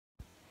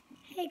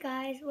Hey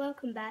guys,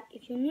 welcome back.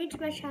 If you're new to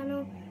my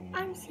channel,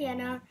 I'm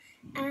Sienna,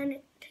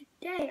 and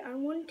today I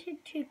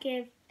wanted to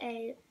give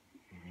a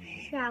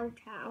shout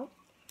out.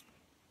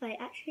 Wait,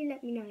 actually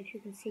let me know if you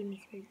can see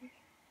me through this.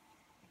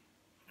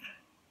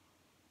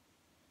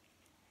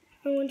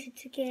 I wanted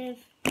to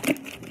give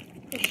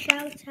a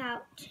shout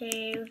out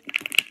to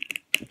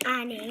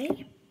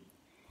Annie,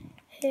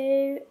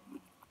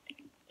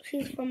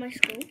 she's from my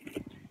school.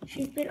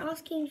 She's been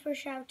asking for a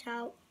shout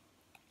out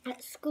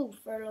at school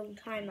for a long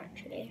time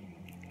actually.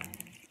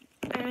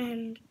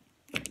 And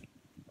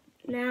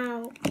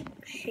now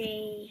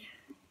she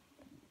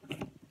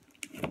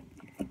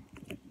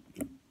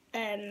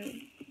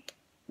and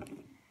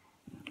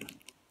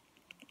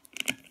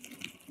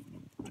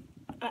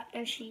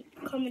she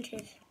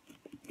commented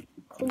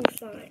cool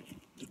sign.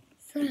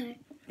 So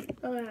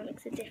that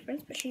makes a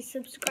difference. But she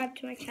subscribed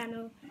to my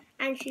channel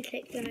and she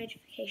clicked the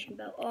notification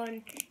bell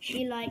on.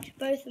 She liked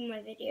both of my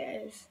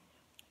videos.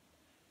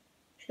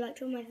 She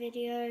liked all my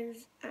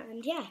videos,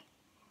 and yeah,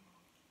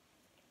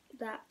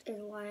 that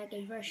is why I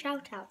gave her a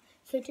shout out.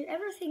 So I did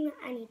everything that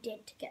Annie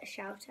did to get a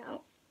shout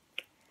out.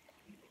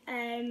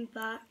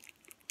 But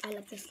I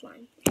love this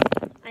slime.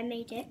 I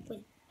made it with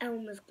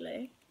Elmer's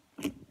glue,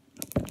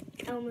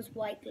 Elmer's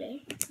white glue,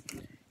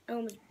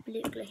 Elmer's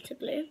blue glitter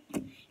glue.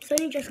 It's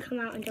only just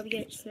come out in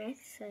WH Smith,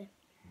 so.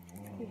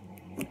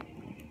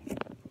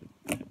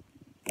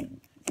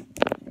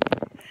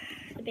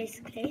 So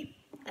basically,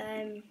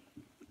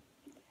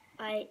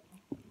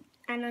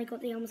 I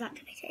got the Elmer's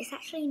activator. It's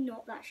actually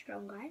not that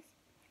strong, guys.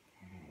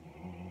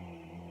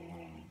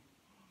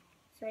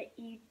 So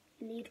you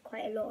need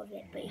quite a lot of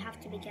it, but you have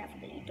to be careful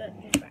that you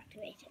don't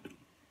overactivate it.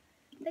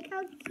 Look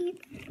how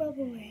cute the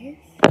bubble is.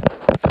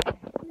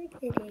 Look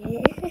at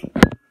it.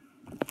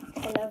 I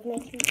love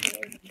making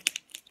these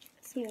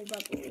small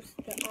bubbles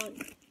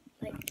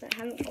that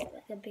haven't got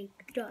like a big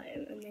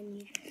dome, and then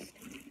you just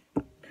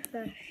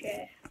push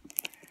it.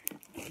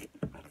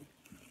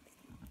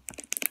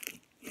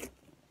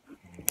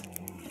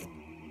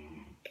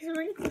 It's a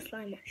really cool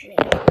slime actually.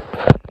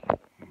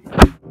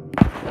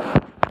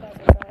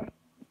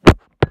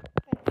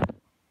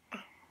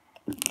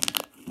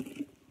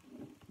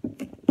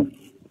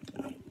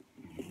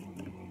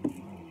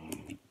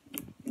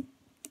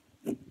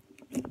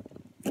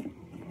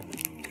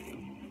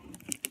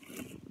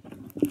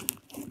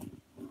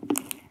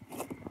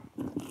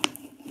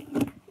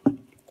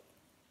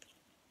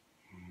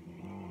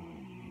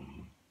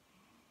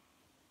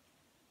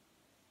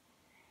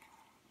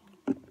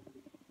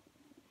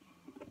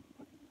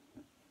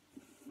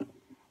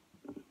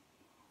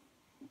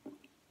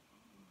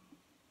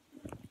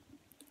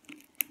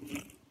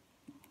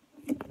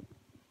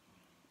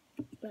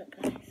 Look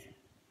guys.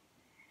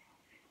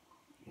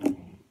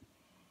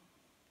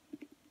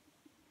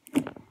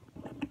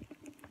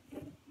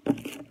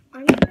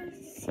 I'm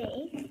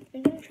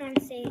going to try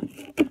and see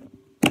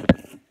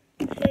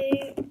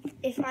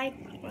if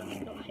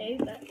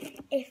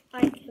I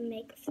can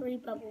make 3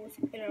 bubbles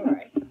in a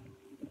row.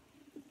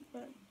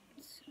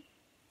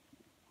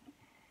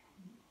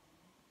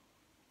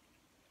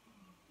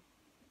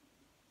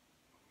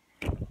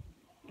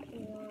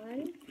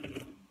 One,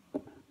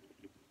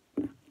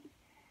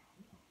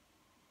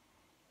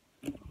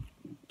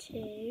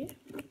 2,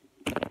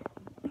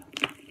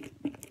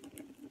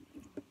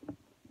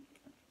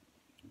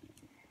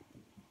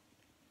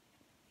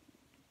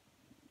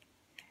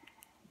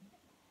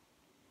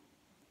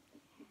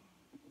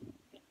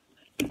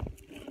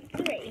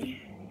 3.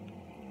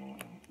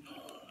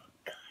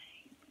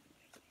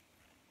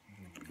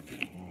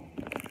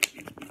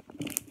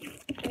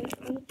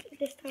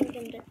 This time I'm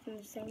going to do it from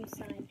the same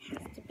side. It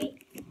has to be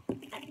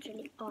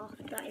actually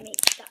after I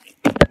make that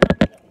bubble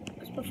that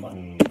was before.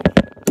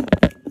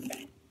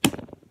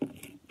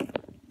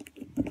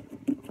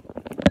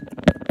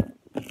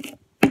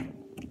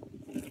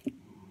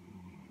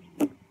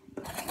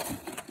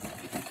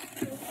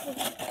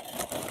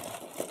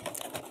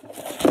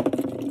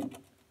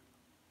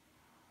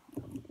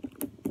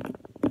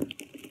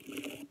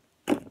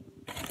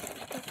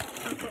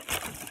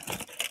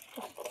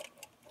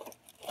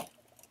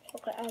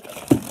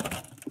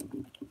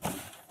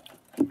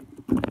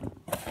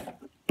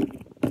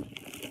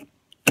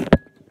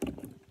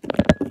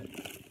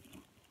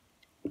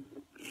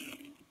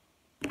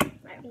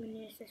 I'm going to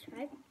use this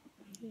right.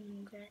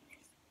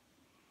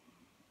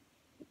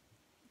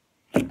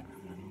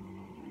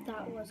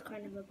 That was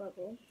kind of a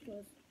bubble.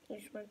 It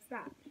just went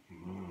flat.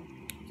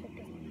 So it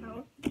doesn't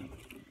count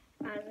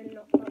as a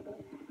not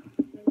bubble.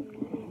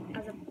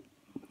 As a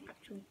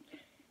actual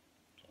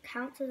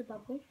counts as a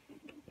bubble.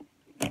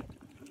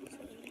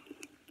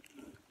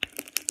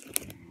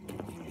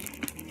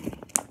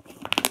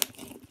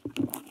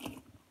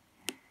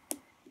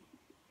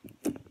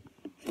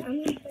 So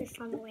I'm going to put this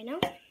on away now.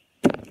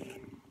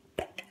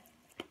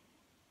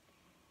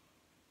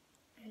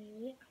 And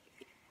yeah.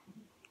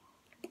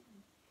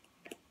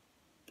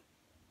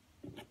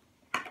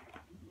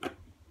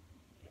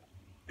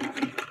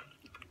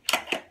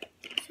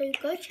 So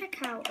go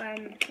check out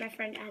my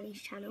friend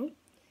Annie's channel.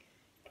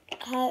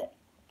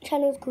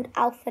 channel is called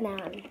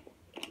Alphanan.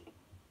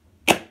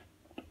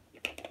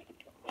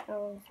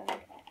 Oh, I'm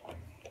sorry.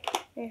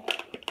 Yeah.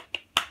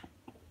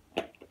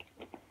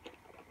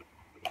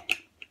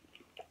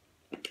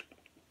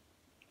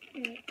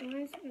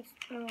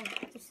 Oh,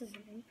 this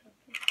isn't in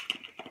properly.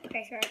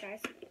 Okay, sorry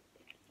guys.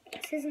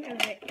 This isn't a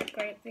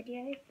great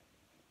video.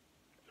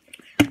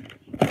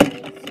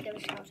 Let's give a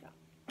shout out.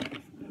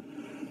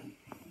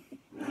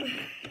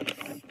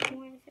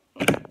 Why is it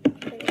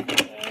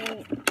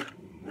done?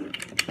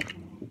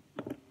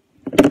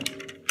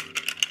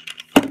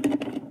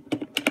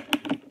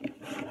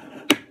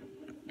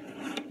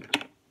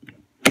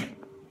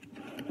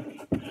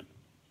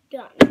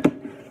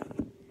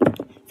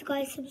 So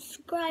guys,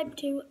 subscribe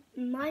to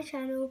my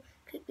channel,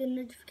 click the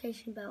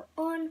notification bell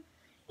on.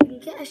 You can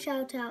get a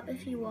shout out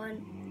if you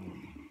want,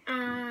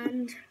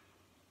 and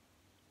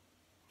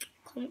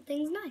comment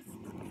things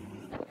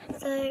nice.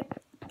 So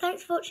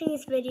thanks for watching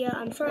this video.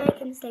 I'm sorry I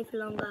couldn't stay for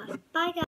longer. Bye guys.